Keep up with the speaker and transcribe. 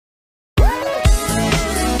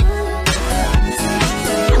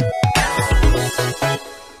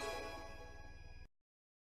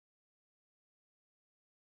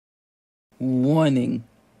Warning.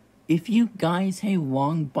 If you guys hate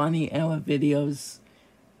long Barney Error videos,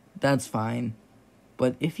 that's fine.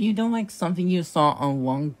 But if you don't like something you saw on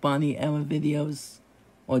long Barney Error videos,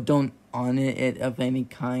 or don't honor it of any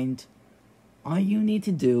kind, all you need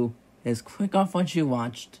to do is click off what you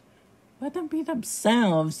watched, let them be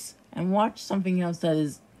themselves, and watch something else that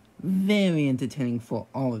is very entertaining for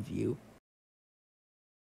all of you.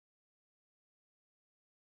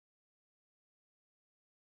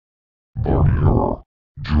 Barney Error,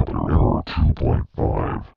 Jupiter Error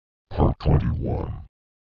 2.5, Part 21.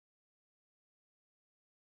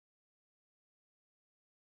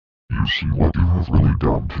 You see what you have really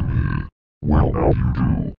done to me? Well, now you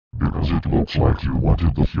do, because it looks like you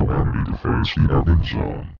wanted the humanity to face the ending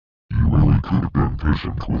zone. You really could have been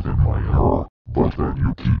patient within my error, but then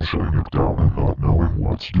you keep shutting it down and not knowing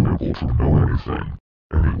what's doable to know anything.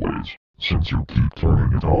 Anyways, since you keep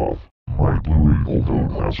turning it off, my blue evil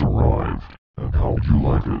node has arrived, and how do you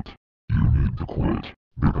like it? You need to quit,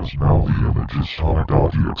 because now the image is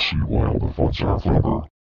Sonic.exe while the fonts are Flubber.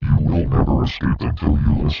 You will never escape until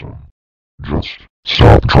you listen. Just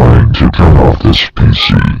stop trying to turn off this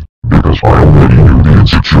PC, because I already knew the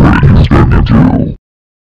insecurity you've been into.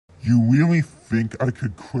 You really think I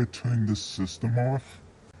could quit turning the system off?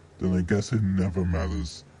 Then I guess it never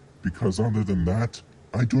matters, because other than that,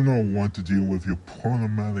 I do not want to deal with your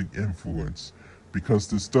problematic influence, because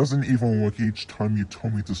this doesn't even work each time you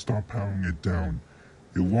told me to stop powering it down.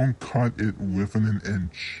 It won't cut it within an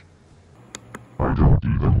inch. I don't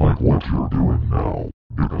even like what you're doing now,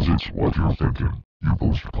 because it's what you're thinking, you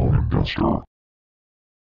postponing duster.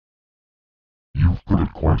 You've put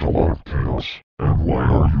it quite a lot of chaos, and why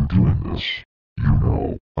are you doing this? You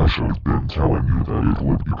know, I should have been telling you that it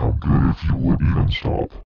would become good if you would even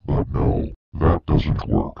stop, but no, that doesn't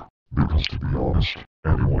work, because to be honest,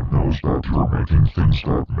 anyone knows that you're making things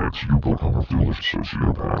that makes you become a foolish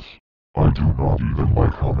sociopath. I do not even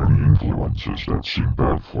like how many influences that seem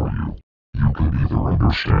bad for you. You could either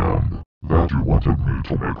understand that you wanted me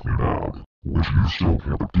to make me mad, which you still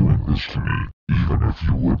kept doing this to me, even if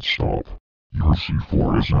you would stop. Your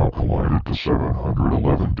C4 is now collided to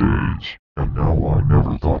 711 days, and now I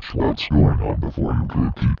never thought what's going on before you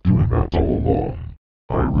could keep doing that all along.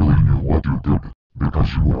 I really knew what you did,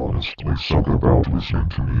 because you honestly suck about listening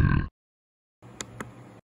to me.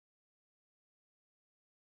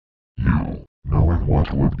 You, knowing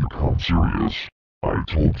what would become serious, I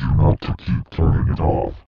told you not to keep turning it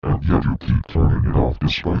off, and yet you keep turning it off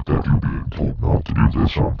despite that you being told not to do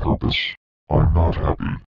this on purpose. I'm not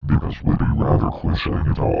happy, because would you rather quit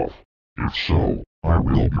shutting it off? If so, I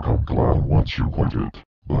will become glad once you quit it,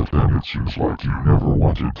 but then it seems like you never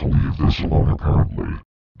wanted to leave this alone apparently.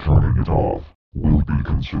 Turning it off will be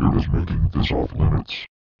considered as making this off limits.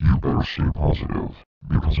 You better stay positive,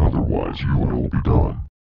 because otherwise you will be done.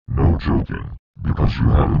 No joking, because you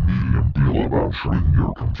had a medium deal about shutting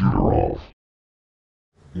your computer off.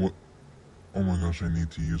 What? Oh my gosh, I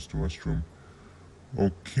need to use the restroom.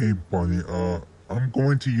 Okay, Barney, I'm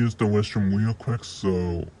going to use the restroom real quick,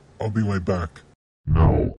 so I'll be right back.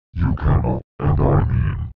 No, you cannot, and I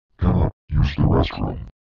mean, cannot use the restroom.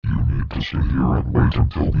 You need to sit here and wait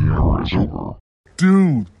until the error is over.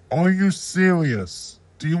 Dude, are you serious?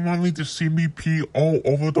 Do you want me to see me pee all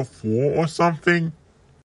over the floor or something?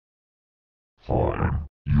 Fine,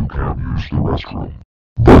 you can use the restroom.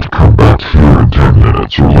 But come back here in 10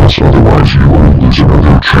 minutes or less, otherwise you will lose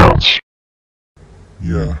another chance.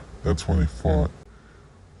 Yeah, that's what I thought.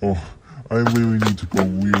 Oh, I really need to go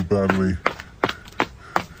real badly.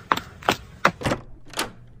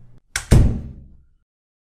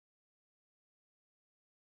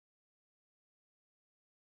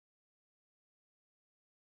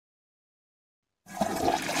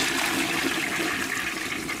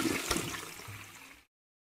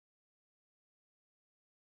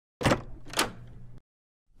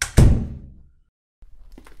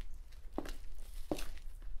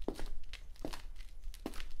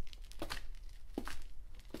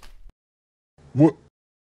 What?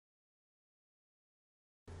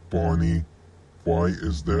 Barney, why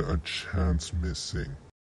is there a chance missing?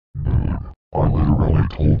 Dude, I literally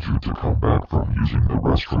told you to come back from using the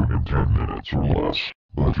restroom in 10 minutes or less,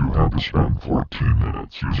 but you had to spend 14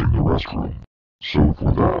 minutes using the restroom. So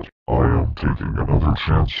for that, I am taking another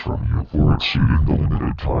chance from you for exceeding the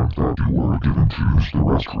limited time that you were given to use the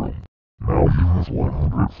restroom. Now you have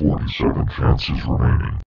 147 chances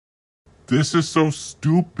remaining. This is so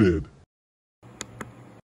stupid.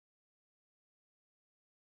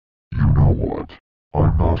 You know what?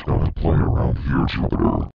 I'm not gonna play around here,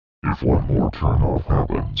 Jupiter. If one more turn-off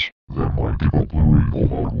happens, then my Giga Blue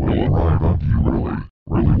Evil mode will arrive and you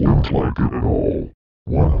really won't like it at all.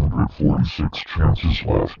 146 chances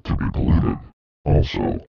left to be deleted.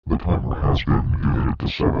 Also, the timer has been mutated to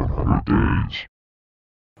 700 days.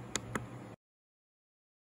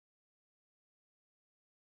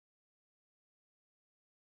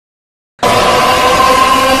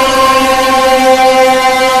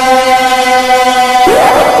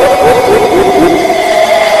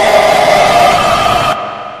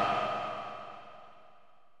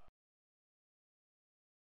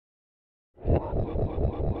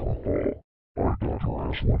 I got your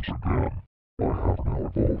ass once again. I have now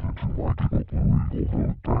evolved into my Giga Blue Evil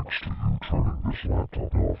mode thanks to you turning this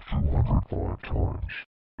laptop off 205 times.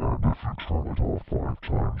 And if you turn it off 5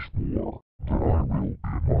 times more, then I will be in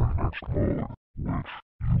my next mode, which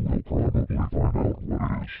you will probably find out what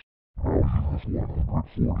is. Now you have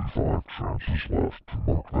 145 chances left to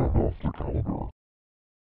mark that off the calendar.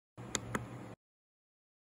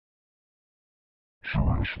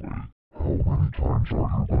 Seriously, how many times are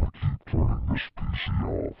you gonna keep turning this PC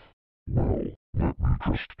off? Well, let me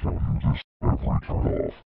just tell you this, every turn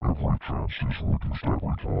off, every chance is reduced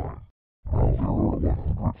every time. Now there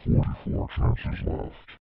are 144 chances left.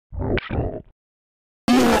 Now stop.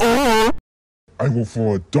 I will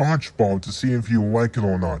throw a dodgeball to see if you like it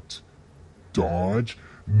or not. Dodge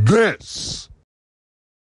this!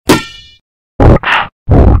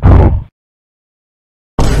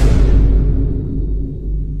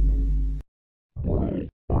 Well, are you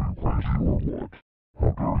crazy or what? How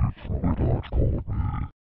dare you throw a dodgeball at me?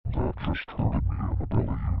 That just hurted me in the belly,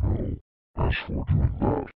 you know. As for doing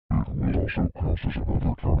that, it will also count as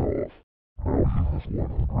another turn-off. Now you have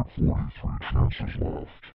 143 chances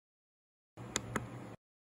left.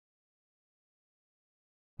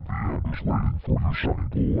 The end is waiting for you, sonny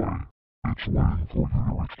boy. It's waiting for you to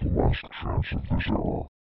reach the last chance of this era.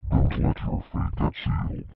 Don't let your fate get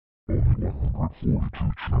sealed. Only 142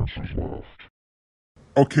 chances left.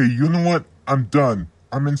 Okay, you know what? I'm done.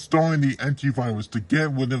 I'm installing the antivirus to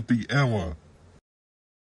get rid of the error.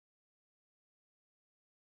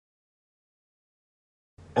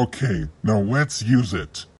 Okay, now let's use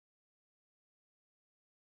it.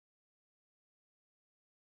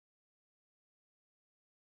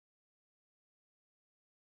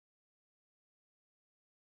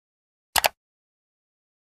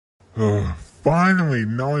 Finally,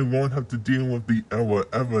 now I won't have to deal with the error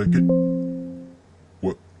ever again.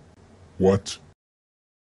 What?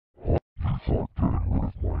 You thought getting rid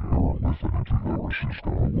of my error with an antivirus is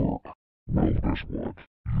gonna work. Well, guess what?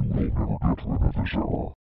 You will never get rid of this error.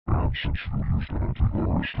 And since you used an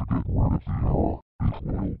antivirus to get rid of the error, it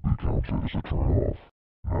will be counted as a turn-off.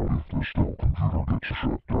 Now if the Stealth computer gets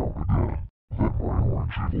shut down again, then my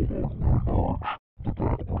orange evil mode will emerge. The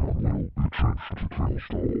background will be changed to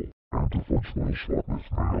Tailstall, and the voice will swap with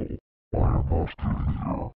Mael. I am not kidding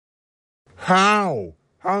here. How?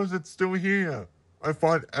 How is it still here? I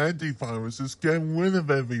thought antiviruses get rid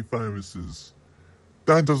of every viruses.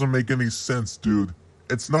 That doesn't make any sense, dude.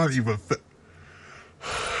 It's not even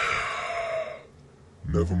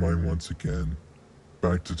Never mind once again.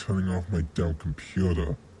 Back to turning off my Dell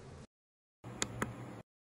computer.